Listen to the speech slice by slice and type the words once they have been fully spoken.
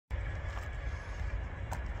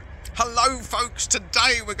Hello folks,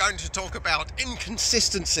 today we're going to talk about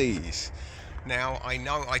inconsistencies. Now I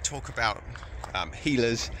know I talk about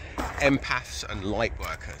healers, empaths and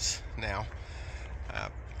lightworkers. Now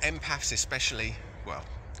empaths especially, well,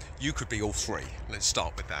 you could be all three. Let's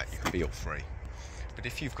start with that, you could be all three. But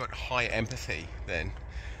if you've got high empathy, then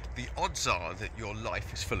the odds are that your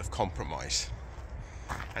life is full of compromise.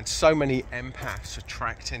 And so many empaths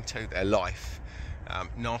attract into their life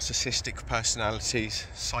narcissistic personalities,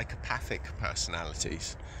 psychopathic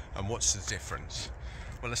personalities. And what's the difference?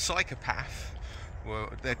 Well, a psychopath, well,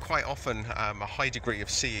 they're quite often a high degree of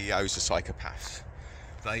CEOs are psychopaths.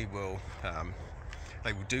 They will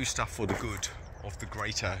do stuff for the good of the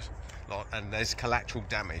greater lot, and there's collateral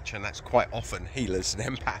damage, and that's quite often healers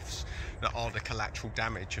and empaths that are the collateral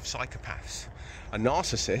damage of psychopaths. A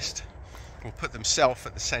narcissist will put themselves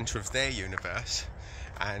at the center of their universe,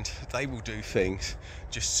 and they will do things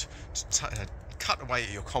just to cut away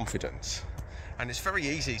at your confidence. And it's very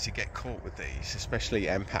easy to get caught with these, especially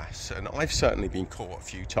empaths, and I've certainly been caught a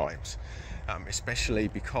few times, especially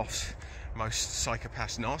because most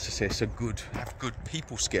psychopaths, narcissists have good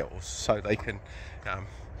people skills, so they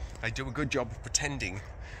do a good job of pretending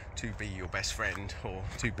to be your best friend or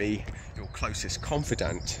to be your closest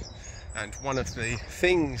confidant. And one of the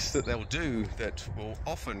things that they'll do that will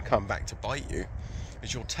often come back to bite you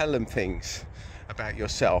is you'll tell them things about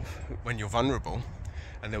yourself when you're vulnerable,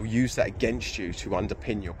 and they'll use that against you to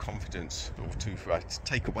underpin your confidence or to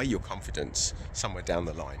take away your confidence somewhere down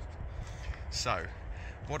the line. So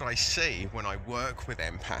what I see when I work with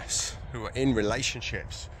empaths who are in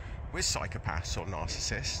relationships with psychopaths or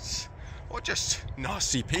narcissists, or just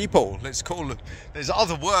nasty people, let's call them. There's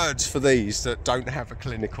other words for these that don't have a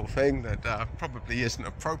clinical thing, that probably isn't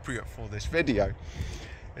appropriate for this video,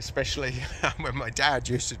 especially when my dad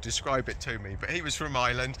used to describe it to me, but he was from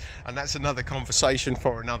Ireland, and that's another conversation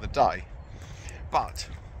for another day. But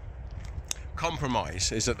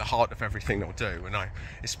compromise is at the heart of everything they'll do, and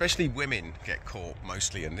especially women get caught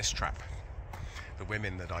mostly in this trap. The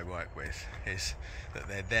women that I work with is that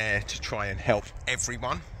they're there to try and help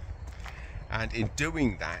everyone, and in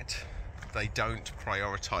doing that they don't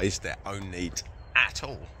prioritize their own needs at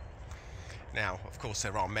all. Now, of course,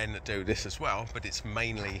 there are men that do this as well, but it's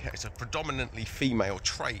a predominantly female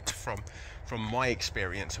trait from my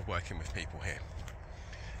experience of working with people here.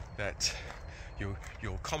 That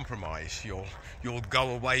you'll compromise, you'll go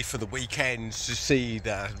away for the weekends to see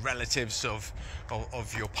the relatives of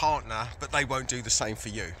your partner, but they won't do the same for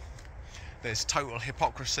you. There's total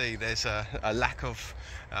hypocrisy, there's a lack of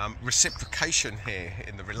reciprocation here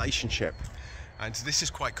in the relationship, and this is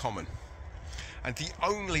quite common. And the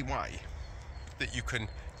only way that you can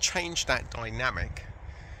change that dynamic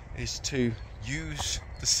is to use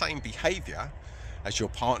the same behavior as your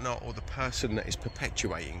partner or the person that is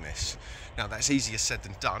perpetuating this. Now, that's easier said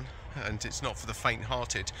than done, and it's not for the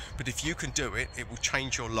faint-hearted, but if you can do it, it will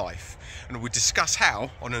change your life, and we'll discuss how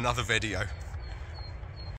on another video.